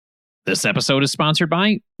This episode is sponsored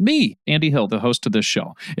by me, Andy Hill, the host of this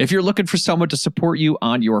show. If you're looking for someone to support you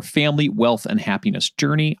on your family, wealth, and happiness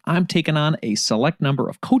journey, I'm taking on a select number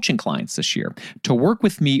of coaching clients this year. To work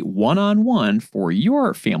with me one-on-one for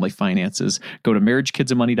your family finances, go to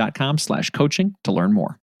marriagekidsandmoney.com/coaching to learn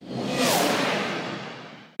more.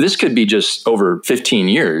 This could be just over 15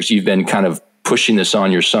 years. You've been kind of pushing this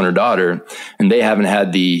on your son or daughter, and they haven't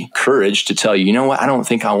had the courage to tell you, you know what, I don't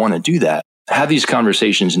think I want to do that. Have these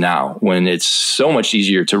conversations now when it's so much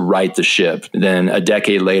easier to right the ship than a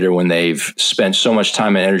decade later when they've spent so much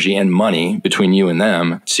time and energy and money between you and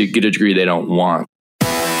them to get a degree they don't want.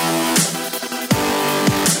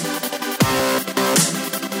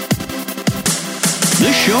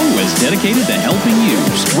 This show is dedicated to helping you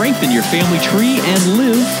strengthen your family tree and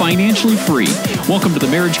live financially free. Welcome to the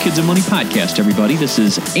Marriage, Kids, and Money podcast, everybody. This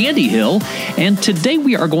is Andy Hill, and today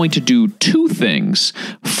we are going to do two things.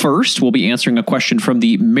 First, we'll be answering a question from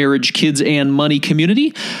the Marriage, Kids, and Money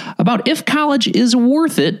community about if college is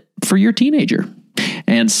worth it for your teenager.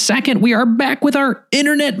 And second, we are back with our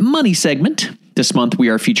Internet Money segment. This month, we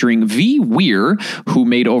are featuring V. Weir, who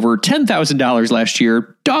made over $10,000 last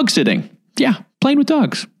year dog sitting. Yeah, playing with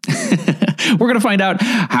dogs. We're going to find out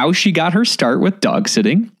how she got her start with dog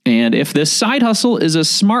sitting and if this side hustle is a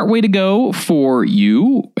smart way to go for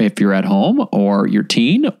you if you're at home or your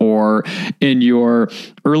teen or in your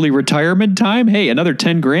early retirement time. Hey, another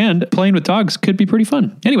 10 grand playing with dogs could be pretty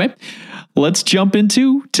fun. Anyway, let's jump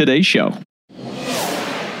into today's show.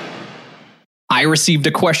 I received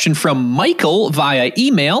a question from Michael via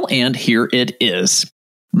email, and here it is.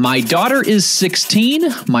 My daughter is 16.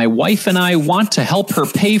 My wife and I want to help her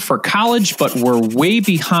pay for college, but we're way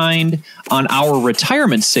behind on our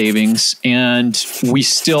retirement savings and we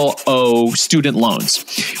still owe student loans.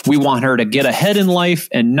 We want her to get ahead in life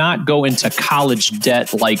and not go into college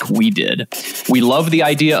debt like we did. We love the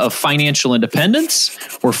idea of financial independence.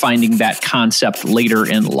 We're finding that concept later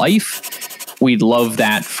in life. We'd love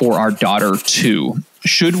that for our daughter too.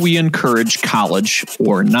 Should we encourage college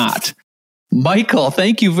or not? Michael,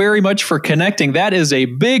 thank you very much for connecting. That is a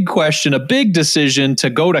big question, a big decision to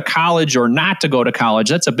go to college or not to go to college.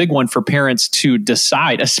 That's a big one for parents to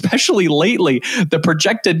decide, especially lately. The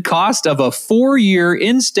projected cost of a 4-year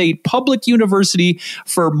in-state public university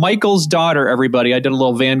for Michael's daughter, everybody. I did a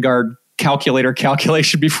little Vanguard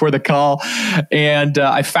calculation before the call, and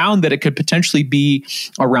I found that it could potentially be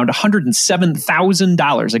around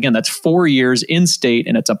 $107,000. Again, that's 4 years in state,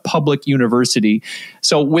 and it's a public university.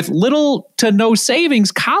 So with little to no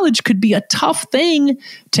savings, college could be a tough thing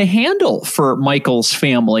to handle for Michael's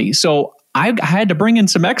family. So I had to bring in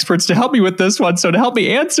some experts to help me with this one. So to help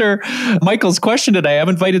me answer Michael's question today, I've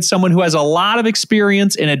invited someone who has a lot of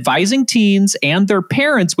experience in advising teens and their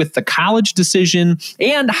parents with the college decision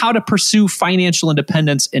and how to pursue financial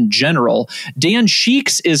independence in general. Dan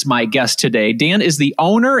Sheeks is my guest today. Dan is the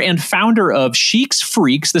owner and founder of Sheeks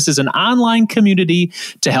Freaks. This is an online community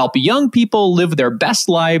to help young people live their best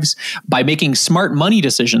lives by making smart money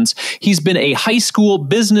decisions. He's been a high school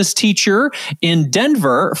business teacher in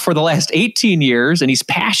Denver for the last 18 years, and he's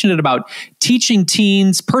passionate about teaching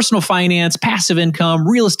teens personal finance, passive income,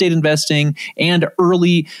 real estate investing, and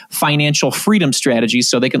early financial freedom strategies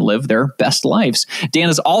so they can live their best lives. Dan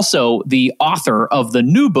is also the author of the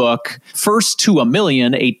new book, First to a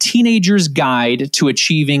Million, A Teenager's Guide to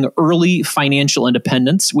Achieving Early Financial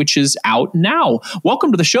Independence, which is out now.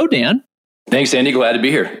 Welcome to the show, Dan. Thanks, Andy. Glad to be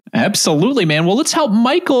here. Absolutely, man. Well, let's help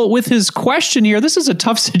Michael with his question here. This is a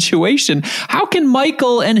tough situation. How can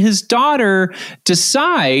Michael and his daughter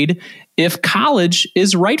decide if college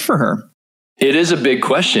is right for her? It is a big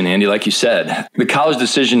question, Andy, like you said. The college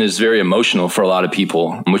decision is very emotional for a lot of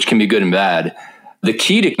people, which can be good and bad. The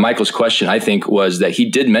key to Michael's question, I think, was that he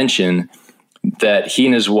did mention that he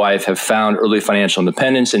and his wife have found early financial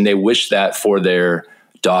independence and they wish that for their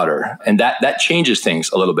daughter. And that changes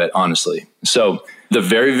things a little bit, honestly. So the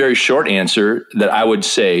very, very short answer that I would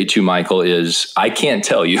say to Michael is, I can't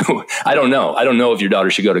tell you. I don't know. I don't know if your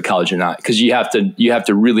daughter should go to college or not, because you have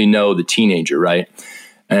to really know the teenager, right?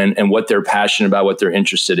 And what they're passionate about, what they're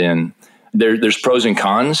interested in. There's pros and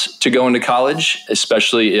cons to going to college,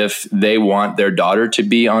 especially if they want their daughter to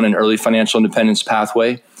be on an early financial independence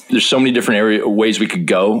pathway. There's so many different ways we could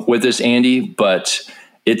go with this, Andy, but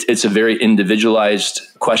It's a very individualized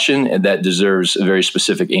question that deserves a very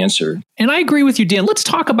specific answer. And I agree with you, Dan. Let's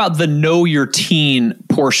talk about the know your teen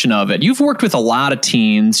portion of it. You've worked with a lot of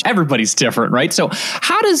teens. Everybody's different, right? So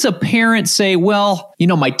how does a parent say, well,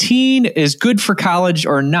 my teen is good for college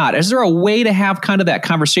or not? Is there a way to have kind of that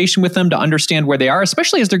conversation with them to understand where they are,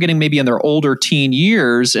 especially as they're getting maybe in their older teen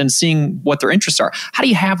years and seeing what their interests are? How do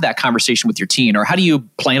you have that conversation with your teen, or how do you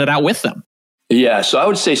plan it out with them? Yeah, so I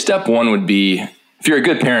would say step one would be, if you're a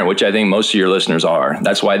good parent, which I think most of your listeners are,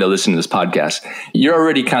 that's why they listen to this podcast, you're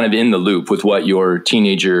already kind of in the loop with what your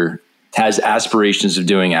teenager has aspirations of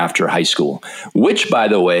doing after high school, which, by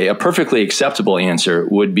the way, a perfectly acceptable answer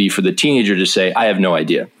would be for the teenager to say, I have no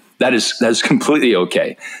idea. That's completely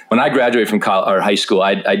okay. When I graduated from college or high school,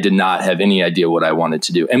 I did not have any idea what I wanted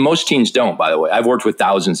to do. And most teens don't, by the way. I've worked with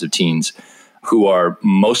thousands of teens who are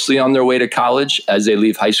mostly on their way to college as they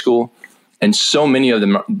leave high school. And so many of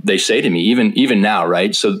them, they say to me, even now,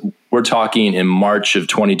 right? So we're talking in March of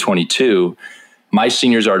 2022. My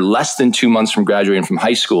seniors are less than 2 months from graduating from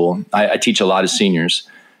high school. I teach a lot of seniors.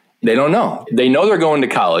 They don't know. They know they're going to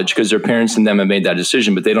college because their parents and them have made that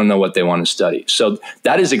decision, but they don't know what they want to study. So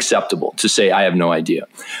that is acceptable to say, I have no idea.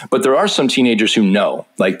 But there are some teenagers who know,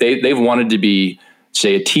 like they've wanted to be,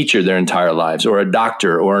 say, a teacher their entire lives, or a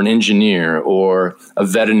doctor, or an engineer, or a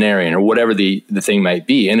veterinarian, or whatever the thing might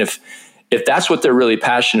be. And if that's what they're really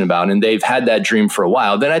passionate about and they've had that dream for a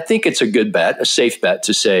while, then I think it's a good bet, a safe bet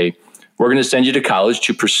to say, we're going to send you to college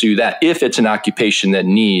to pursue that if it's an occupation that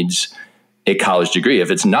needs a college degree.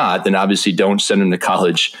 If it's not, then obviously don't send them to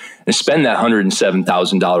college and spend that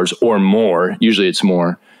 $107,000 or more, usually it's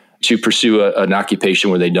more, to pursue an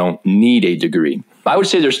occupation where they don't need a degree. I would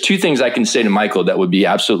say there's two things I can say to Michael that would be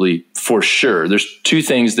absolutely for sure. There's two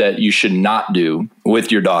things that you should not do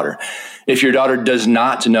with your daughter. If your daughter does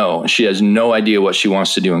not know, she has no idea what she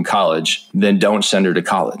wants to do in college, then don't send her to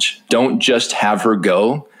college. Don't just have her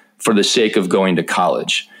go for the sake of going to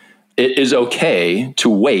college. It is okay to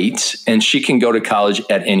wait, and she can go to college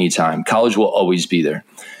at any time. College will always be there.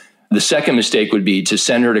 The second mistake would be to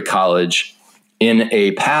send her to college in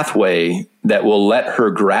a pathway that will let her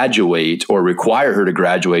graduate or require her to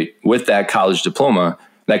graduate with that college diploma,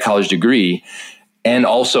 that college degree, and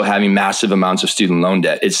also having massive amounts of student loan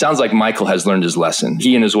debt. It sounds like Michael has learned his lesson.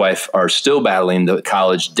 He and his wife are still battling the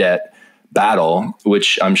college debt battle,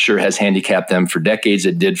 which I'm sure has handicapped them for decades.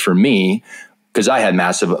 It did for me because I had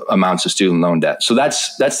massive amounts of student loan debt. So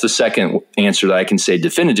that's the second answer that I can say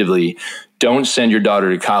definitively. Don't send your daughter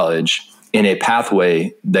to college in a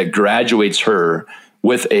pathway that graduates her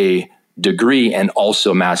with a degree and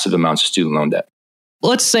also massive amounts of student loan debt.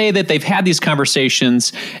 Let's say that they've had these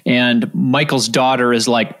conversations and Michael's daughter is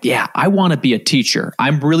like, yeah, I want to be a teacher.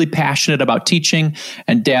 I'm really passionate about teaching,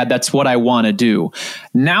 and Dad, that's what I want to do.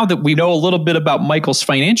 Now that we know a little bit about Michael's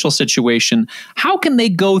financial situation, how can they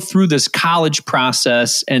go through this college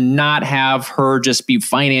process and not have her just be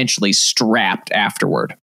financially strapped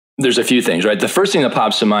afterward? There's a few things, right? The first thing that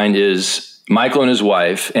pops to mind is Michael and his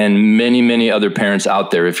wife and many, many other parents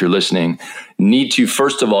out there, if you're listening, need to,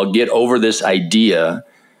 first of all, get over this idea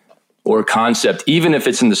or concept, even if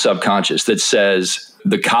it's in the subconscious, that says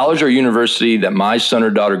the college or university that my son or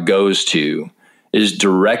daughter goes to is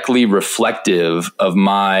directly reflective of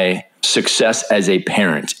my success as a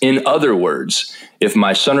parent. In other words, if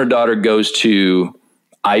my son or daughter goes to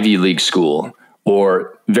Ivy League school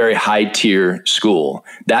or very high tier school,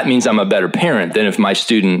 that means I'm a better parent than if my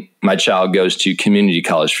child goes to community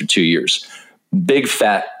college for 2 years. Big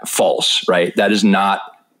fat false, right? That is not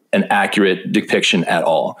an accurate depiction at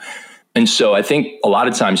all. And so I think a lot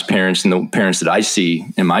of times parents, and the parents that I see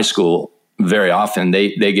in my school very often,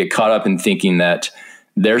 they get caught up in thinking that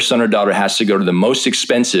their son or daughter has to go to the most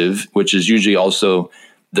expensive, which is usually also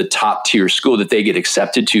the top tier school that they get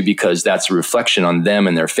accepted to because that's a reflection on them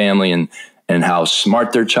and their family and how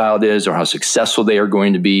smart their child is or how successful they are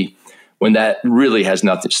going to be, when that really has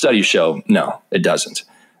nothing. Studies show, no, it doesn't.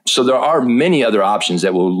 So there are many other options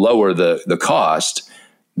that will lower the cost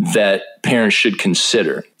that parents should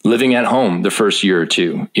consider. Living at home the first year or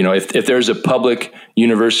two. If there's a public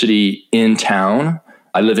university in town,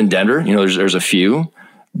 I live in Denver, there's a few,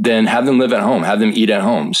 then have them live at home, have them eat at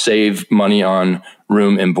home, save money on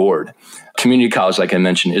room and board. Community college, like I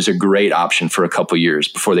mentioned, is a great option for a couple years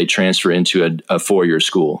before they transfer into a 4-year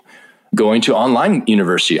school. Going to online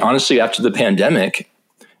university, honestly, after the pandemic,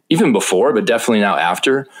 even before, but definitely now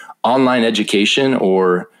after, online education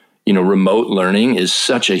or remote learning is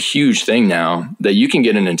such a huge thing now that you can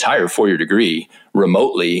get an entire 4-year degree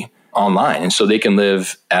remotely online. And so they can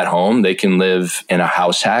live at home. They can live in a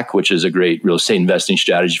house hack, which is a great real estate investing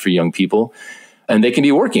strategy for young people. and they can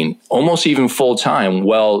be working almost even full time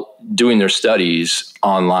while doing their studies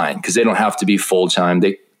online because they don't have to be full time.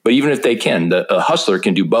 But even if they can, a hustler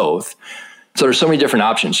can do both. So there's so many different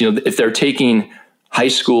options. If they're taking high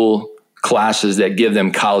school classes that give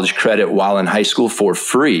them college credit while in high school for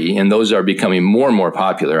free, and those are becoming more and more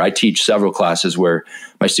popular. I teach several classes where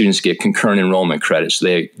my students get concurrent enrollment credit, so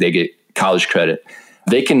they get college credit.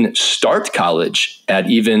 They can start college at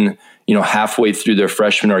even halfway through their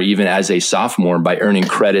freshman or even as a sophomore by earning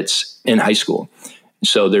credits in high school.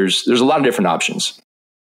 So there's a lot of different options.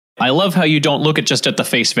 I love how you don't look at just at the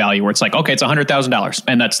face value where it's like, okay, it's $100,000.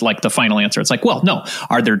 And that's like the final answer. It's like, well, no,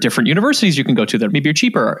 are there different universities you can go to that maybe are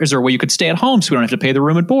cheaper? Is there a way you could stay at home so we don't have to pay the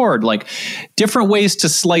room and board? Like different ways to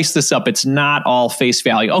slice this up. It's not all face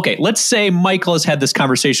value. Okay, let's say Michael has had this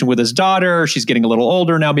conversation with his daughter. She's getting a little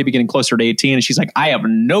older now, maybe getting closer to 18. And she's like, I have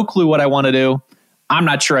no clue what I want to do. I'm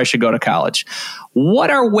not sure I should go to college. What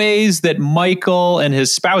are ways that Michael and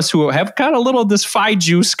his spouse, who have got a little this FI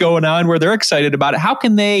juice going on where they're excited about it, how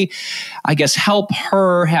can they, I guess, help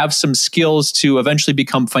her have some skills to eventually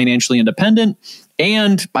become financially independent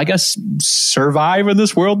and, I guess, survive in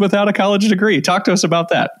this world without a college degree? Talk to us about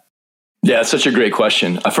that. Yeah, that's such a great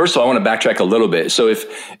question. First of all, I want to backtrack a little bit. So if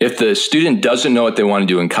the student doesn't know what they want to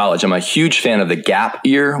do in college, I'm a huge fan of the gap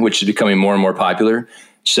year, which is becoming more and more popular.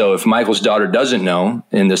 So if Michael's daughter doesn't know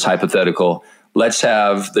in this hypothetical, let's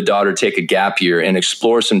have the daughter take a gap year and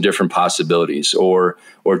explore some different possibilities or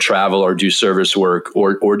travel or do service work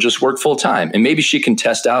or just work full time. And maybe she can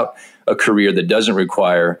test out a career that doesn't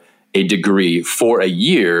require a degree for a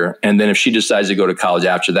year. And then if she decides to go to college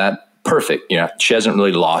after that, perfect. She hasn't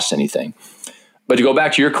really lost anything. But to go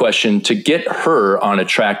back to your question, to get her on a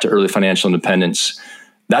track to early financial independence,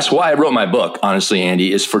 that's why I wrote my book, honestly,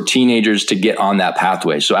 Andy, is for teenagers to get on that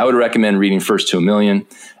pathway. So I would recommend reading First to $1 Million.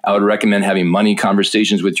 I would recommend having money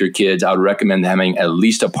conversations with your kids. I would recommend having at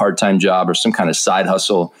least a part-time job or some kind of side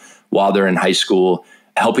hustle while they're in high school,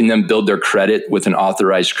 helping them build their credit with an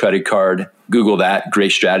authorized credit card. Google that,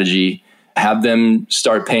 great strategy. Have them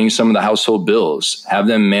start paying some of the household bills. Have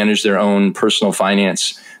them manage their own personal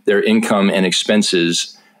finance, their income and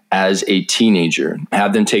expenses as a teenager.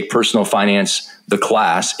 Have them take personal finance, the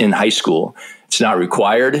class in high school. It's not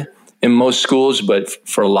required in most schools, but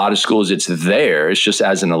for a lot of schools, it's there. It's just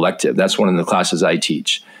as an elective. That's one of the classes I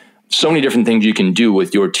teach. So many different things you can do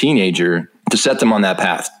with your teenager to set them on that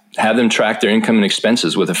path. Have them track their income and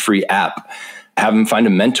expenses with a free app. Have them find a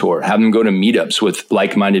mentor. Have them go to meetups with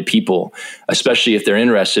like-minded people, especially if they're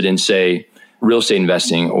interested in, say, real estate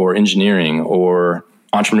investing or engineering or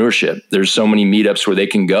entrepreneurship. There's so many meetups where they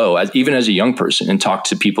can go, even as a young person, and talk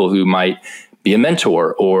to people who might be a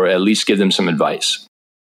mentor or at least give them some advice.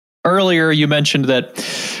 Earlier, you mentioned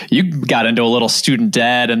that you got into a little student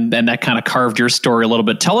debt and that kind of carved your story a little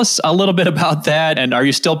bit. Tell us a little bit about that. And are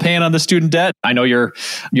you still paying on the student debt? I know you're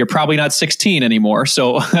probably not 16 anymore.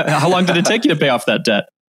 So how long did it take you to pay off that debt?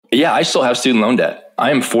 Yeah, I still have student loan debt.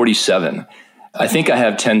 I am 47. I think I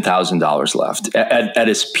have $10,000 left. At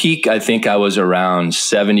its peak, I think I was around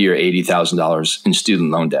 $70,000 or $80,000 in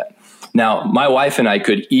student loan debt. Now, my wife and I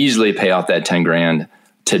could easily pay off that $10,000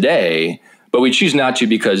 today, but we choose not to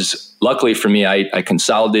because luckily for me, I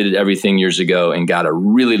consolidated everything years ago and got a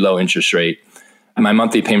really low interest rate. My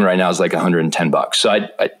monthly payment right now is like $110. So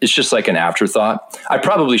it's just like an afterthought. I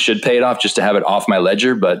probably should pay it off just to have it off my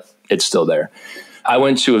ledger, but it's still there. I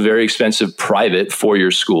went to a very expensive private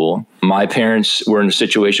 4-year school. My parents were in a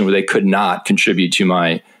situation where they could not contribute to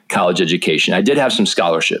my college education. I did have some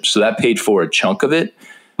scholarships, so that paid for a chunk of it,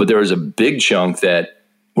 but there was a big chunk that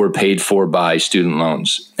were paid for by student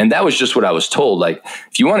loans. And that was just what I was told. Like,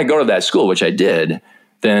 if you want to go to that school, which I did,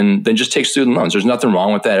 then just take student loans. There's nothing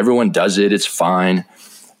wrong with that. Everyone does it. It's fine.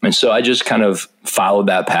 And so I just kind of followed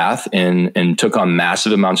that path and took on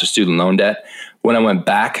massive amounts of student loan debt. When I went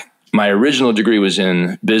back, my original degree was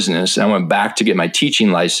in business. I went back to get my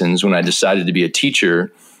teaching license when I decided to be a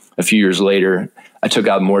teacher a few years later. I took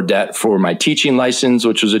out more debt for my teaching license,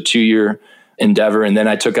 which was a 2-year endeavor. And then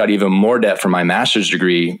I took out even more debt for my master's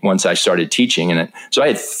degree once I started teaching. So I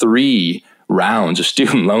had 3 rounds of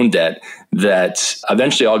student loan debt that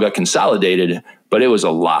eventually all got consolidated, but it was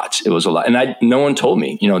a lot. It was a lot. And no one told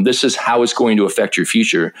me, this is how it's going to affect your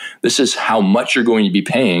future. This is how much you're going to be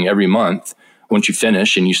paying every month once you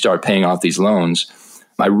finish and you start paying off these loans.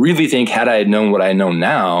 I really think had I had known what I know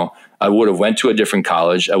now, I would have went to a different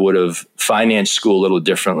college. I would have financed school a little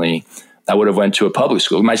differently. I would have went to a public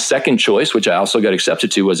school. My second choice, which I also got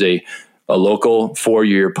accepted to, was a local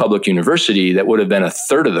 4-year public university that would have been a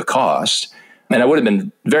third of the cost. And I would have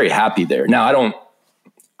been very happy there. Now, I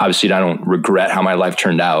don't regret how my life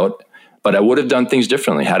turned out, but I would have done things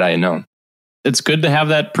differently had I known. It's good to have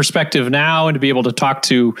that perspective now and to be able to talk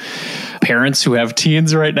to parents who have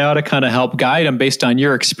teens right now to kind of help guide them based on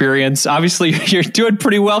your experience. Obviously, you're doing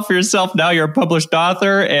pretty well for yourself now. You're a published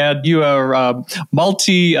author and you are a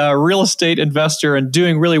multi-real estate investor and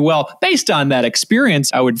doing really well based on that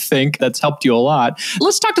experience. I would think that's helped you a lot.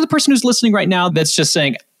 Let's talk to the person who's listening right now that's just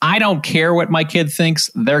saying, I don't care what my kid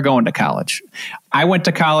thinks. They're going to college. I went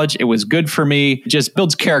to college. It was good for me. It just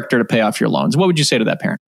builds character to pay off your loans. What would you say to that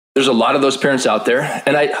parent? There's a lot of those parents out there,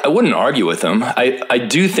 and I wouldn't argue with them. I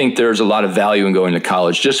do think there's a lot of value in going to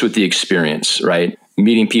college just with the experience, right?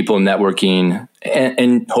 Meeting people, networking,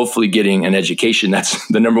 and hopefully getting an education. That's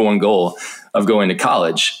the number one goal of going to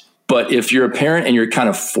college. But if you're a parent and you're kind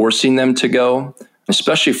of forcing them to go,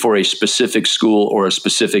 especially for a specific school or a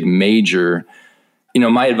specific major,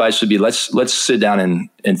 my advice would be let's sit down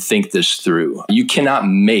and think this through. You cannot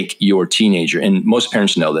make your teenager, and most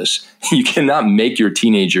parents know this, you cannot make your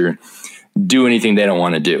teenager do anything they don't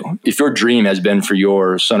want to do. If your dream has been for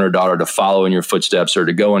your son or daughter to follow in your footsteps or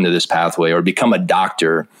to go into this pathway or become a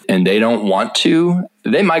doctor and they don't want to,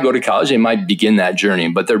 they might go to college, they might begin that journey,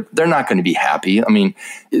 but they're not going to be happy. I mean,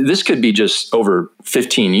 this could be just over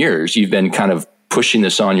 15 years. You've been kind of pushing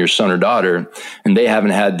this on your son or daughter, and they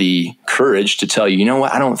haven't had the courage to tell you, you know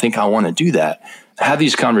what, I don't think I want to do that. Have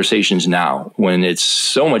these conversations now when it's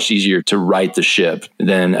so much easier to right the ship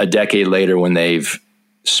than a decade later when they've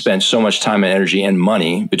spent so much time and energy and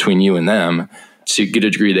money between you and them to get a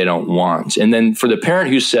degree they don't want. And then for the parent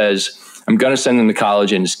who says, I'm going to send them to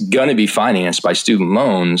college and it's going to be financed by student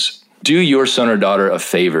loans, do your son or daughter a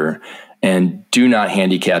favor and do not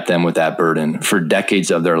handicap them with that burden for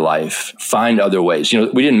decades of their life. Find other ways.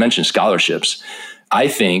 We didn't mention scholarships. I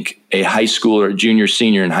think a high schooler, junior,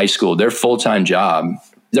 senior in high school, their full-time job,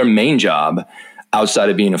 their main job outside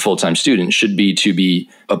of being a full-time student should be to be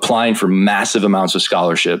applying for massive amounts of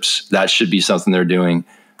scholarships. That should be something they're doing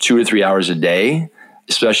 2 to 3 hours a day,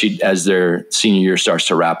 especially as their senior year starts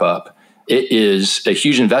to wrap up. It is a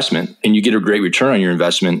huge investment, and you get a great return on your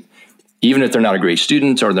investment. Even if they're not a great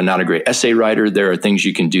student or they're not a great essay writer, there are things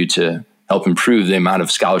you can do to help improve the amount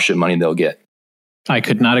of scholarship money they'll get. I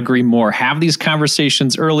could not agree more. Have these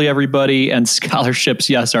conversations early, everybody. And scholarships,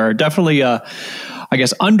 yes, are definitely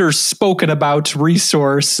underspoken about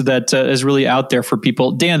resource that is really out there for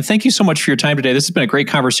people. Dan, thank you so much for your time today. This has been a great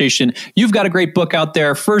conversation. You've got a great book out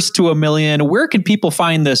there, First to $1 Million. Where can people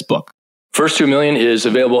find this book? First to $1 Million is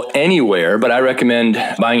available anywhere, but I recommend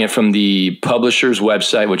buying it from the publisher's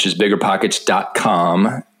website, which is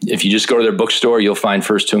biggerpockets.com. If you just go to their bookstore, you'll find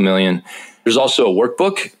First to $1 Million. There's also a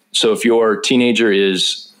workbook. So if your teenager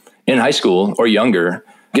is in high school or younger,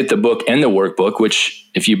 get the book and the workbook, which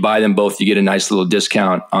if you buy them both, you get a nice little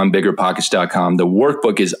discount on biggerpockets.com. The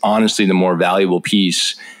workbook is honestly the more valuable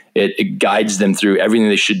piece. It guides them through everything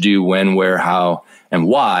they should do, when, where, how, and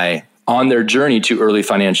why on their journey to early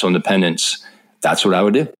financial independence. That's what I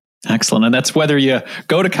would do. Excellent. And that's whether you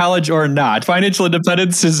go to college or not. Financial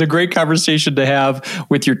independence is a great conversation to have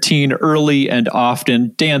with your teen early and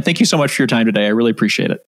often. Dan, thank you so much for your time today. I really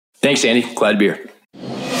appreciate it. Thanks, Andy. Glad to be here.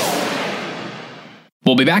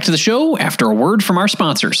 We'll be back to the show after a word from our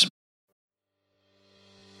sponsors.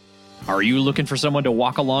 Are you looking for someone to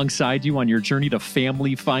walk alongside you on your journey to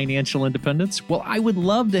family financial independence? Well, I would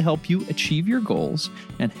love to help you achieve your goals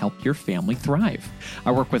and help your family thrive.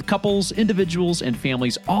 I work with couples, individuals, and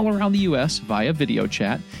families all around the U.S. via video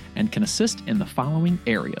chat and can assist in the following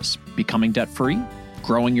areas: becoming debt-free,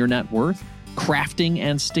 growing your net worth, crafting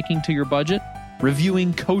and sticking to your budget,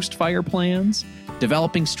 reviewing Coast Fire plans,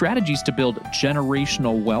 developing strategies to build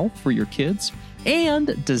generational wealth for your kids,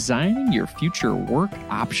 and designing your future work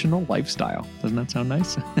optional lifestyle. Doesn't that sound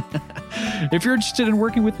nice? If you're interested in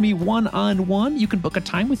working with me one-on-one, you can book a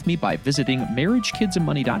time with me by visiting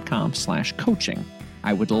marriagekidsandmoney.com/coaching.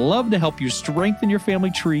 I would love to help you strengthen your family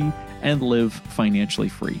tree and live financially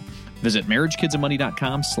free. Visit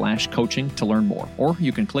marriagekidsandmoney.com/coaching to learn more, or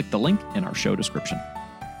you can click the link in our show description.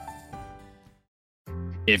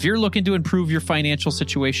 If you're looking to improve your financial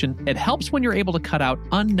situation, it helps when you're able to cut out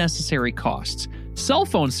unnecessary costs. Cell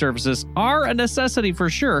phone services are a necessity for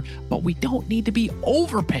sure, but we don't need to be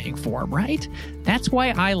overpaying for them, right? That's why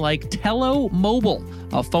I like Tello Mobile,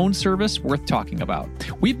 a phone service worth talking about.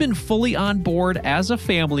 We've been fully on board as a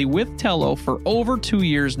family with Tello for over 2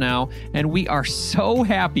 years now, and we are so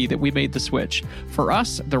happy that we made the switch. For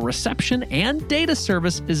us, the reception and data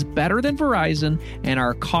service is better than Verizon, and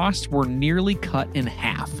our costs were nearly cut in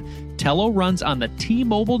half. Tello runs on the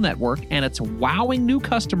T-Mobile network, and it's wowing new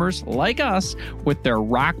customers like us with their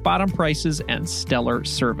rock-bottom prices and stellar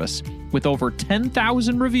service. With over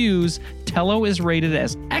 10,000 reviews, Tello is rated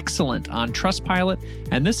as excellent on Trustpilot,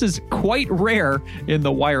 and this is quite rare in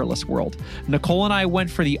the wireless world. Nicole and I went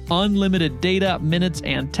for the unlimited data, minutes,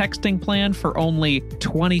 and texting plan for only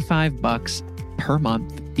 $25 per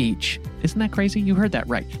month each. Isn't that crazy? You heard that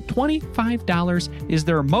right. $25 is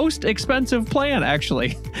their most expensive plan,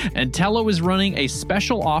 actually. And Tello is running a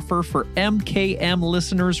special offer for MKM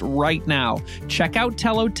listeners right now. Check out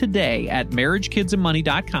Tello today at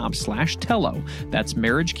marriagekidsandmoney.com/Tello. That's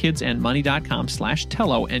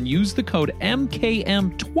marriagekidsandmoney.com/Tello, and use the code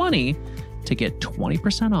MKM20 to get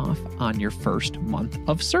 20% off on your first month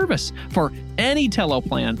of service for any Tello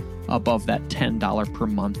plan above that $10 per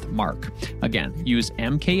month mark. Again, use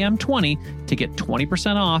MKM20 to get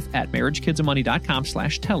 20% off at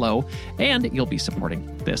marriagekidsandmoney.com/Tello, and you'll be supporting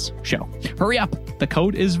this show. Hurry up. The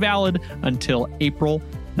code is valid until April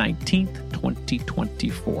 19th,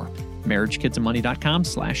 2024.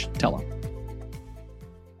 marriagekidsandmoney.com/Tello.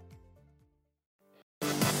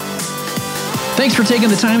 Thanks for taking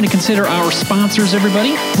the time to consider our sponsors,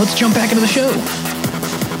 everybody. Let's jump back into the show.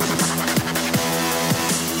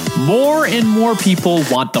 More and more people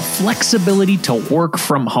want the flexibility to work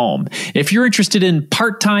from home. If you're interested in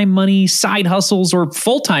part-time money, side hustles, or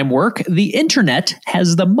full-time work, the internet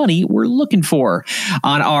has the money we're looking for.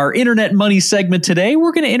 On our Internet Money segment today,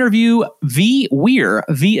 we're going to interview V. Weir.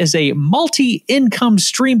 V is a multi-income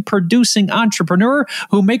stream producing entrepreneur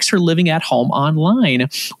who makes her living at home online.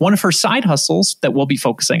 One of her side hustles that we'll be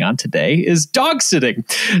focusing on today is dog sitting.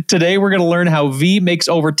 Today, we're going to learn how V makes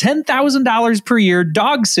over $10,000 per year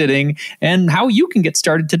dog sitting and how you can get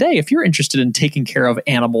started today if you're interested in taking care of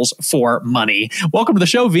animals for money. Welcome to the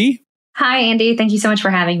show, V. Hi, Andy. Thank you so much for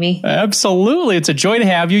having me. Absolutely. It's a joy to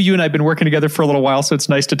have you. You and I have been working together for a little while, so it's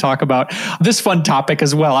nice to talk about this fun topic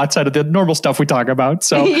as well, outside of the normal stuff we talk about.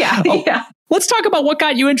 So yeah. Let's talk about what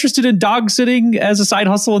got you interested in dog sitting as a side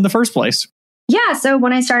hustle in the first place. Yeah. So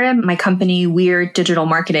when I started my company, Weir Digital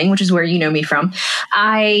Marketing, which is where you know me from,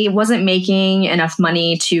 I wasn't making enough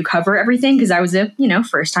money to cover everything because I was a,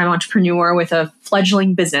 first-time entrepreneur with a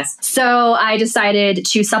fledgling business. So I decided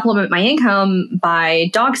to supplement my income by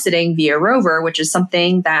dog sitting via Rover, which is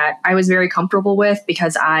something that I was very comfortable with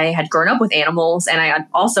because I had grown up with animals and I had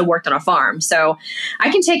also worked on a farm. So I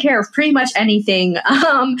can take care of pretty much anything.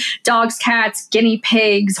 Dogs, cats, guinea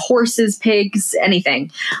pigs, horses, pigs,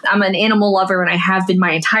 anything. I'm an animal lover and I have been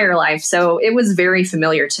my entire life. So it was very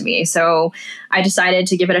familiar to me. So I decided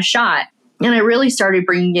to give it a shot. And I really started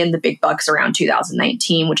bringing in the big bucks around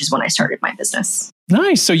 2019, which is when I started my business.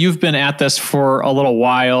 Nice. So you've been at this for a little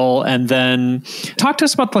while, and then talk to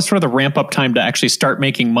us about the sort of the ramp up time to actually start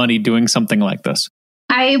making money doing something like this.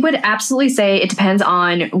 I would absolutely say it depends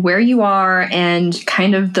on where you are and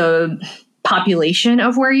kind of the population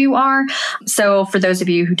of where you are. So for those of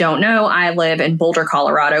you who don't know, I live in Boulder,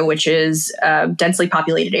 Colorado, which is a densely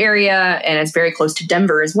populated area and it's very close to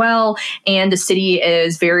Denver as well. And the city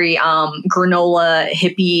is very granola,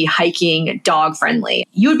 hippie, hiking, dog friendly.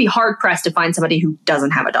 You would be hard pressed to find somebody who doesn't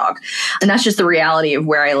have a dog. And that's just the reality of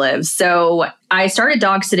where I live. So I started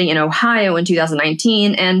dog sitting in Ohio in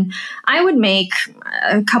 2019, and I would make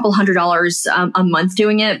a couple $100 a month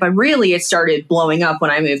doing it. But really, it started blowing up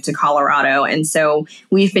when I moved to Colorado. And so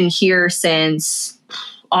we've been here since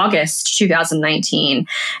August 2019.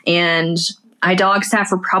 And I dog sat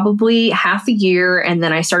for probably half a year, and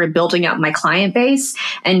then I started building up my client base.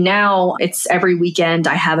 And now it's every weekend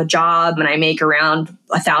I have a job and I make around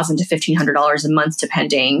 $1,000 to $1,500 a month,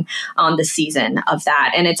 depending on the season of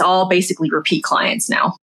that. And it's all basically repeat clients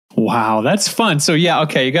now. Wow, that's fun. So yeah,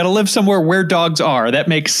 okay, you got to live somewhere where dogs are. That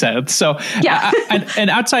makes sense. So yeah.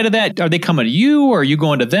 and outside of that, are they coming to you or are you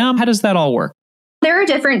going to them? How does that all work? There are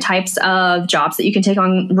different types of jobs that you can take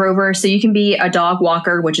on Rover. So you can be a dog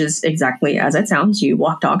walker, which is exactly as it sounds. You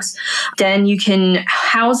walk dogs. Then you can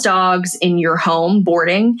house dogs in your home,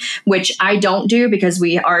 boarding, which I don't do because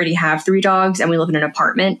we already have 3 dogs and we live in an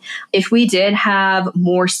apartment. If we did have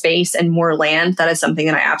more space and more land, that is something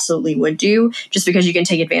that I absolutely would do, just because you can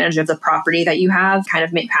take advantage of the property that you have, kind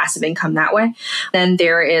of make passive income that way. Then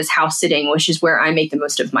there is house sitting, which is where I make the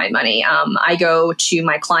most of my money. I go to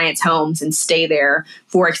my clients' homes and stay there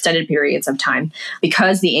for extended periods of time.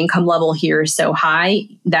 Because the income level here is so high,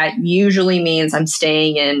 that usually means I'm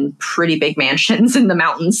staying in pretty big mansions in the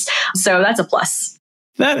mountains. So that's a plus.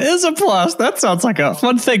 That is a plus. That sounds like a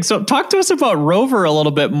fun thing. So talk to us about Rover a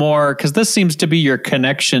little bit more, because this seems to be your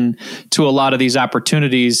connection to a lot of these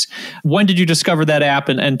opportunities. When did you discover that app?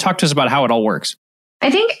 And talk to us about how it all works.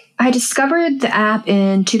 I think I discovered the app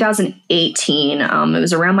in 2018. It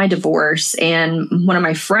was around my divorce, and one of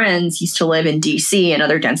my friends used to live in DC,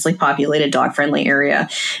 another densely populated dog-friendly area.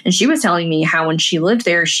 And she was telling me how when she lived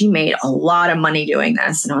there, she made a lot of money doing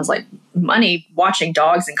this. And I was like, money watching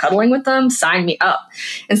dogs and cuddling with them? Sign me up.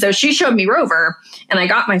 And so she showed me Rover, and I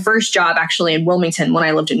got my first job actually in Wilmington when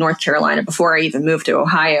I lived in North Carolina before I even moved to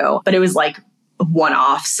Ohio. But it was like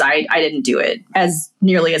one-offs. I didn't do it as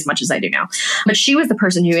nearly as much as I do now. But she was the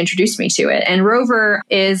person who introduced me to it. And Rover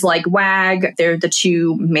is like Wag. They're the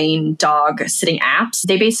two main dog sitting apps.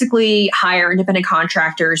 They basically hire independent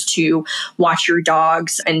contractors to watch your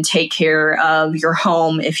dogs and take care of your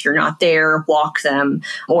home if you're not there, walk them,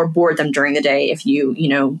 or board them during the day if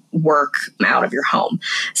you work out of your home.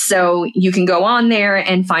 So you can go on there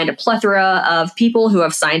and find a plethora of people who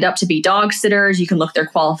have signed up to be dog sitters. You can look their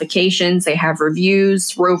qualifications. They have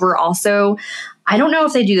reviews. Rover also, I don't know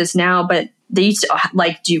if they do this now, but they used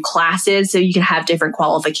to do classes so you can have different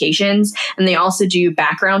qualifications. And they also do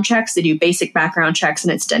background checks. They do basic background checks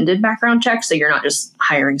and extended background checks. So you're not just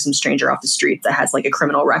hiring some stranger off the street that has like a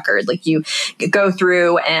criminal record. Like you go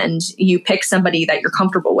through and you pick somebody that you're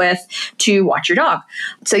comfortable with to watch your dog.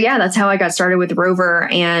 So yeah, that's how I got started with Rover.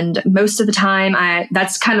 And most of the time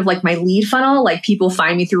that's kind of like my lead funnel. Like people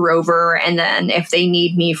find me through Rover. And then if they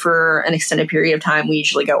need me for an extended period of time, we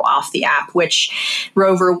usually go off the app, which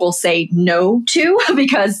Rover will say no to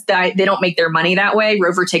because they don't make their money that way.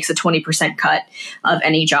 Rover takes a 20% cut of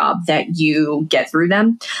any job that you get through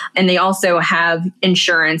them. And they also have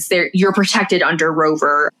insurance. You're protected under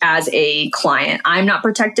Rover as a client. I'm not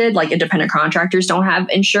protected. Like independent contractors don't have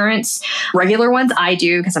insurance. Regular ones, I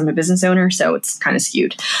do because I'm a business owner. So it's kind of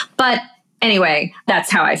skewed. But anyway, that's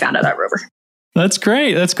how I found out about Rover. That's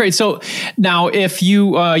great. That's great. So now if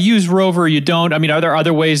you use Rover, you don't, are there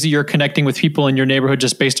other ways that you're connecting with people in your neighborhood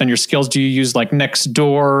just based on your skills? Do you use like Nextdoor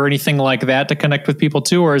or anything like that to connect with people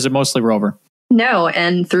too? Or is it mostly Rover? No.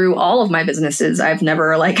 And through all of my businesses, I've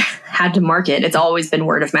never had to market. It's always been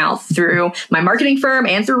word of mouth through my marketing firm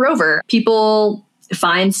and through Rover. People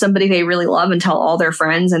find somebody they really love and tell all their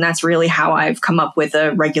friends. And that's really how I've come up with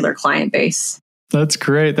a regular client base. That's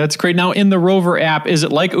great. That's great. Now, in the Rover app, is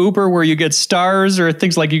it like Uber where you get stars or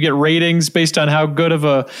things like you get ratings based on how good of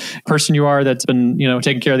a person you are that's been,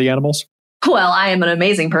 taking care of the animals? Well, I am an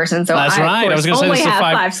amazing person, so that's right. I was going to say only have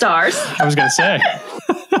 5 stars. I was going to say.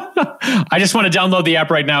 I just want to download the app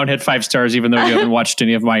right now and hit 5 stars, even though you haven't watched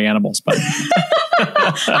any of my animals. But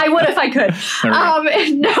I would if I could.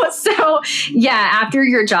 After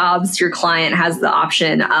your jobs, your client has the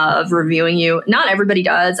option of reviewing you. Not everybody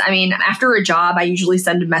does. After a job, I usually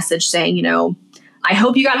send a message saying, I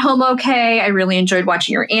hope you got home okay. I really enjoyed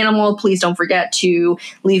watching your animal. Please don't forget to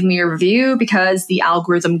leave me a review because the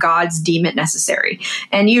algorithm gods deem it necessary.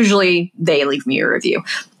 And usually they leave me a review.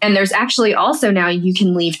 And there's actually also now you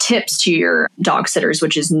can leave tips to your dog sitters,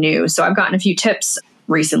 which is new. So I've gotten a few tips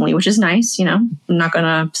recently, which is nice. I'm not going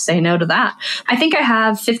to say no to that. I think I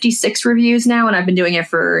have 56 reviews now, and I've been doing it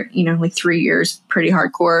for, 3 years, pretty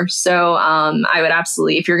hardcore. So I would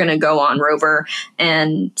absolutely, if you're going to go on Rover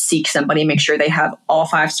and seek somebody, make sure they have all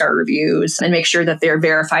 5-star reviews and make sure that they're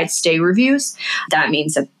verified stay reviews. That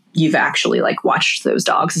means that you've actually watched those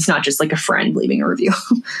dogs. It's not just like a friend leaving a review.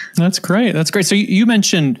 That's great. That's great. So you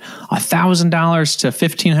mentioned $1,000 to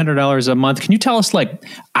 $1,500 a month. Can you tell us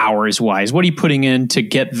hours wise, what are you putting in to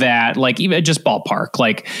get that? Even just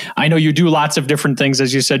ballpark. I know you do lots of different things.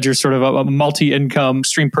 As you said, you're sort of a multi-income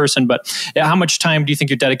stream person, but how much time do you think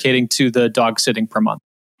you're dedicating to the dog sitting per month?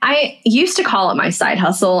 I used to call it my side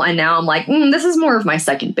hustle, and now I'm like, this is more of my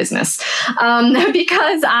second business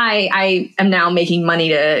because I am now making money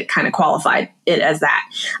to kind of qualify it as that.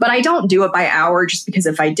 But I don't do it by hour just because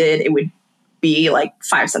if I did, it would be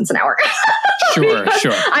 5 cents an hour. Sure.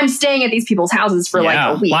 I'm staying at these people's houses for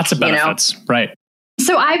a week. Lots of benefits, right?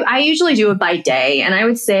 So I usually do it by day, and I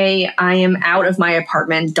would say I am out of my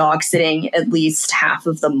apartment dog sitting at least half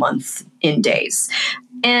of the month in days.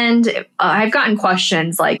 And I've gotten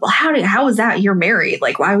questions like, well, how is that? You're married.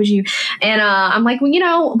 Why would you? And I'm like,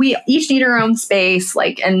 well, we each need our own space.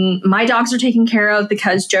 And my dogs are taken care of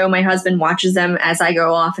because Joe, my husband, watches them as I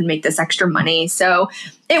go off and make this extra money. So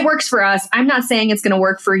it works for us. I'm not saying it's going to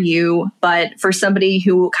work for you, but for somebody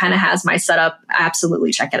who kind of has my setup,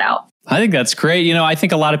 absolutely check it out. I think that's great. I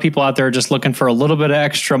think a lot of people out there are just looking for a little bit of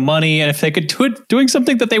extra money. And if they could do it doing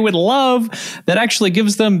something that they would love, that actually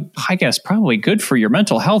gives them, I guess, probably good for your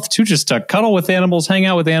mental health too, just to cuddle with animals, hang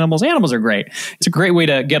out with animals. Animals are great. It's a great way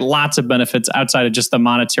to get lots of benefits outside of just the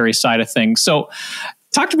monetary side of things. So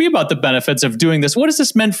talk to me about the benefits of doing this. What has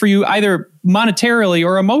this meant for you, either monetarily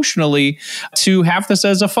or emotionally, to have this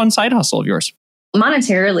as a fun side hustle of yours?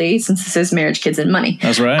 Monetarily, since this is Marriage, Kids, and Money.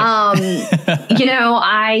 That's right.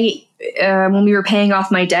 When we were paying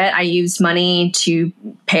off my debt, I used money to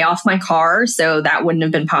pay off my car. So that wouldn't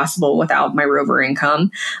have been possible without my Rover income.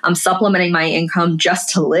 I'm supplementing my income just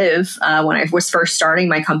to live. When I was first starting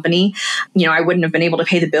my company, I wouldn't have been able to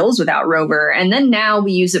pay the bills without Rover. And then now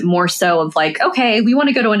we use it more so of like, okay, we want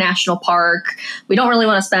to go to a national park. We don't really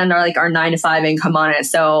want to spend our 9 to 5 income on it.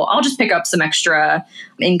 So I'll just pick up some extra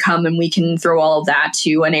income and we can throw all of that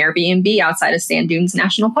to an Airbnb outside of Sand Dunes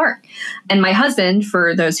National Park. And my husband,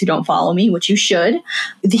 for those who don't follow me, which you should,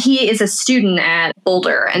 he is a student at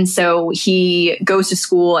Boulder. And so he goes to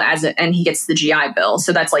school and he gets the GI Bill.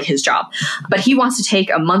 So that's like his job. But he wants to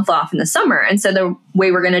take a month off in the summer. And so the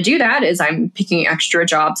way we're going to do that is I'm picking extra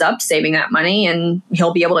jobs up, saving that money, and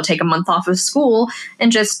he'll be able to take a month off of school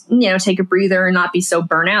and just, take a breather and not be so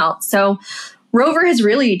burnt out. So Rover has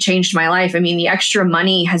really changed my life. I mean, the extra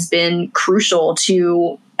money has been crucial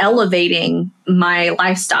to elevating my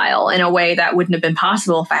lifestyle in a way that wouldn't have been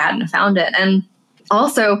possible if I hadn't found it. And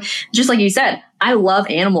also, just like you said, I love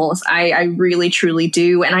animals. I really, truly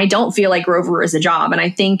do. And I don't feel like Rover is a job. And I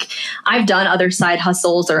think I've done other side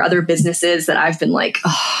hustles or other businesses that I've been like,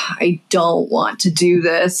 I don't want to do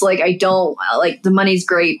this. I don't the money's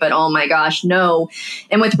great, but oh my gosh, no.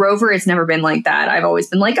 And with Rover, it's never been like that. I've always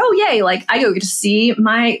been like, oh, yay. I go get to see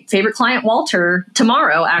my favorite client, Walter,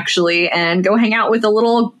 tomorrow, actually, and go hang out with a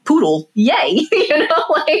little poodle. Yay.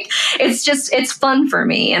 It's fun for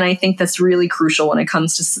me. And I think that's really crucial when it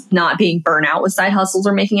comes to not being burnt out with side hustles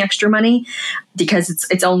or making extra money, because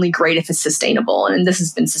it's only great if it's sustainable. And this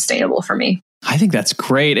has been sustainable for me. I think that's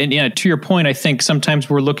great. And to your point, I think sometimes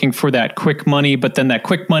we're looking for that quick money, but then that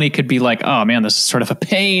quick money could be like, oh man, this is sort of a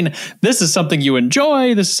pain. This is something you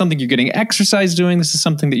enjoy. This is something you're getting exercise doing. This is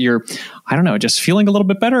something that you're, just feeling a little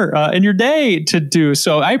bit better in your day to do.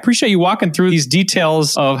 So I appreciate you walking through these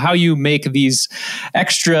details of how you make these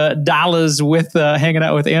extra dollars with hanging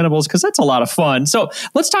out with animals, because that's a lot of fun. So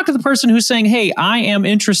let's talk to the person who's saying, hey, I am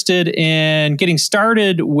interested in getting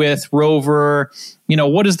started with Rover.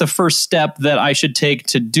 What is the first step that I should take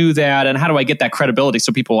to do that? And how do I get that credibility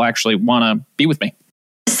so people actually want to be with me?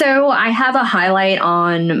 So I have a highlight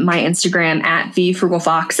on my Instagram at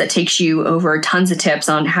 @VFrugalFox that takes you over tons of tips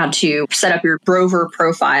on how to set up your Rover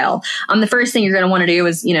profile. The first thing you're going to want to do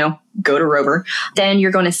is, go to Rover. Then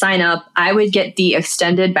you're going to sign up. I would get the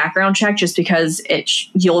extended background check just because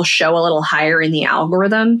you'll show a little higher in the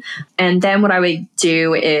algorithm. And then what I would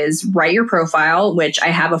do is write your profile, which I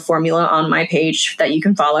have a formula on my page that you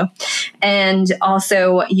can follow. And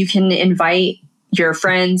also you can invite your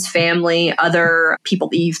friends, family, other people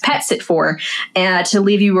that you've pet sit for, to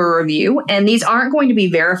leave you a review. And these aren't going to be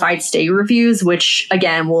verified stay reviews, which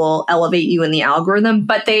again will elevate you in the algorithm,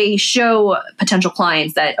 but they show potential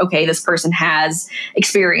clients that, okay, this person has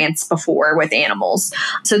experience before with animals.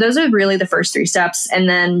 So those are really the first 3 steps. And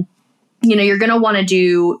then you're going to want to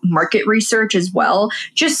do market research as well,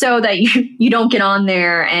 just so that you don't get on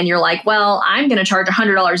there and you're like, well, I'm going to charge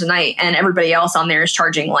 $100 a night and everybody else on there is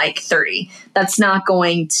charging like $30. That's not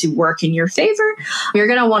going to work in your favor. You're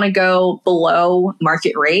going to want to go below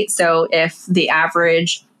market rate. So if the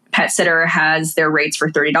average pet sitter has their rates for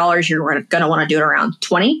 $30, you're going to want to do it around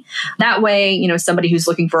 $20. That way, somebody who's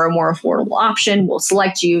looking for a more affordable option will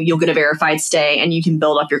select you. You'll get a verified stay and you can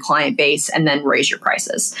build up your client base and then raise your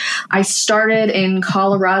prices. I started in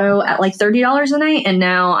Colorado at like $30 a night and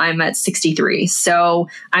now I'm at $63. So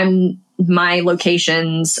I'm my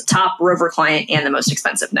location's top Rover client and the most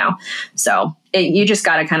expensive now. So you just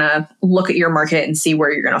got to kind of look at your market and see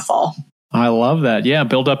where you're going to fall. I love that. Yeah,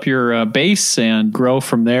 build up your base and grow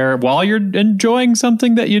from there while you're enjoying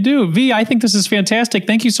something that you do. V, I think this is fantastic.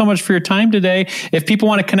 Thank you so much for your time today. If people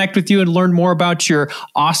want to connect with you and learn more about your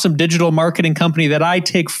awesome digital marketing company that I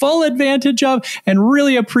take full advantage of and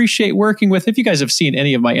really appreciate working with, if you guys have seen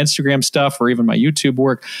any of my Instagram stuff or even my YouTube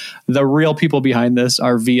work, the real people behind this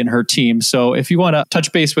are V and her team. So if you want to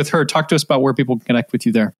touch base with her, talk to us about where people can connect with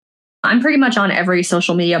you there. I'm pretty much on every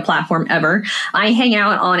social media platform ever. I hang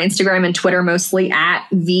out on Instagram and Twitter mostly at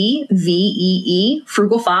VVEE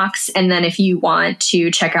Frugal Fox. And then if you want to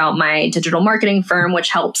check out my digital marketing firm, which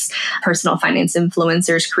helps personal finance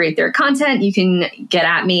influencers create their content, you can get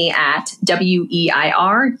at me at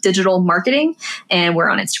WEIR Digital Marketing, and we're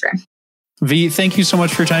on Instagram. V, thank you so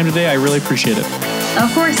much for your time today. I really appreciate it.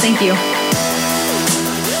 Of course. Thank you.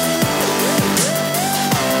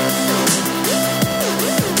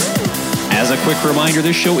 As a quick reminder,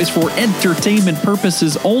 this show is for entertainment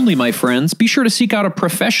purposes only, my friends. Be sure to seek out a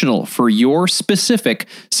professional for your specific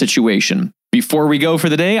situation. Before we go for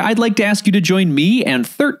the day, I'd like to ask you to join me and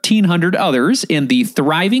 1,300 others in the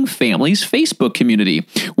Thriving Families Facebook community.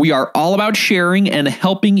 We are all about sharing and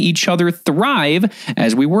helping each other thrive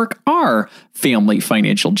as we work our family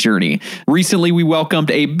financial journey. Recently, we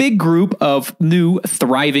welcomed a big group of new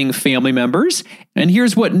Thriving family members, and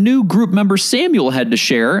here's what new group member Samuel had to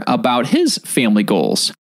share about his family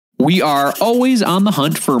goals. We are always on the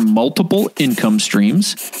hunt for multiple income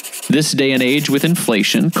streams. This day and age with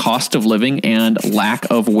inflation, cost of living, and lack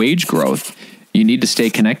of wage growth, you need to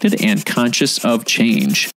stay connected and conscious of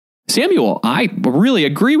change. Samuel, I really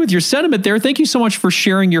agree with your sentiment there. Thank you so much for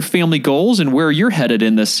sharing your family goals and where you're headed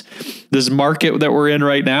in this market that we're in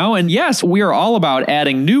right now. And yes, we are all about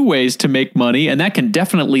adding new ways to make money, and that can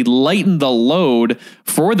definitely lighten the load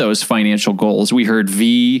for those financial goals. We heard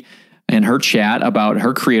V and her chat about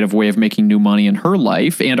her creative way of making new money in her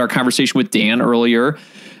life, and our conversation with Dan earlier,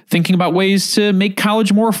 thinking about ways to make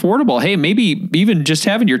college more affordable. Hey, maybe even just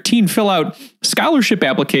having your teen fill out scholarship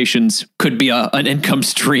applications could be an income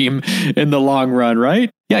stream in the long run, right?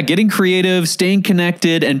 Yeah, getting creative, staying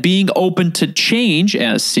connected, and being open to change,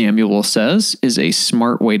 as Samuel says, is a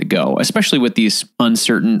smart way to go, especially with these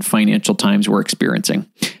uncertain financial times we're experiencing.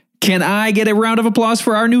 Can I get a round of applause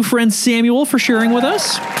for our new friend Samuel for sharing with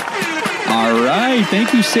us? All right.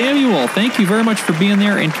 Thank you, Samuel. Thank you very much for being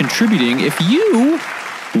there and contributing. If you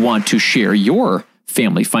want to share your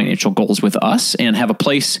family financial goals with us and have a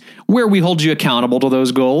place where we hold you accountable to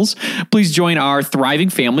those goals, please join our Thriving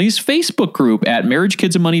Families Facebook group at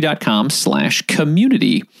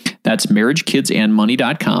marriagekidsandmoney.com/community. That's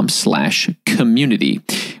marriagekidsandmoney.com/community.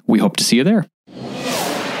 We hope to see you there.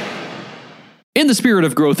 In the spirit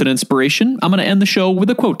of growth and inspiration, I'm going to end the show with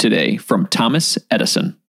a quote today from Thomas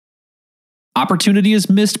Edison. Opportunity is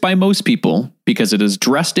missed by most people because it is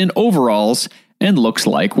dressed in overalls and looks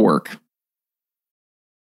like work.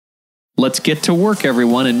 Let's get to work,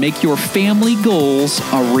 everyone, and make your family goals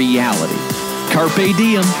a reality. Carpe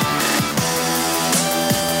diem.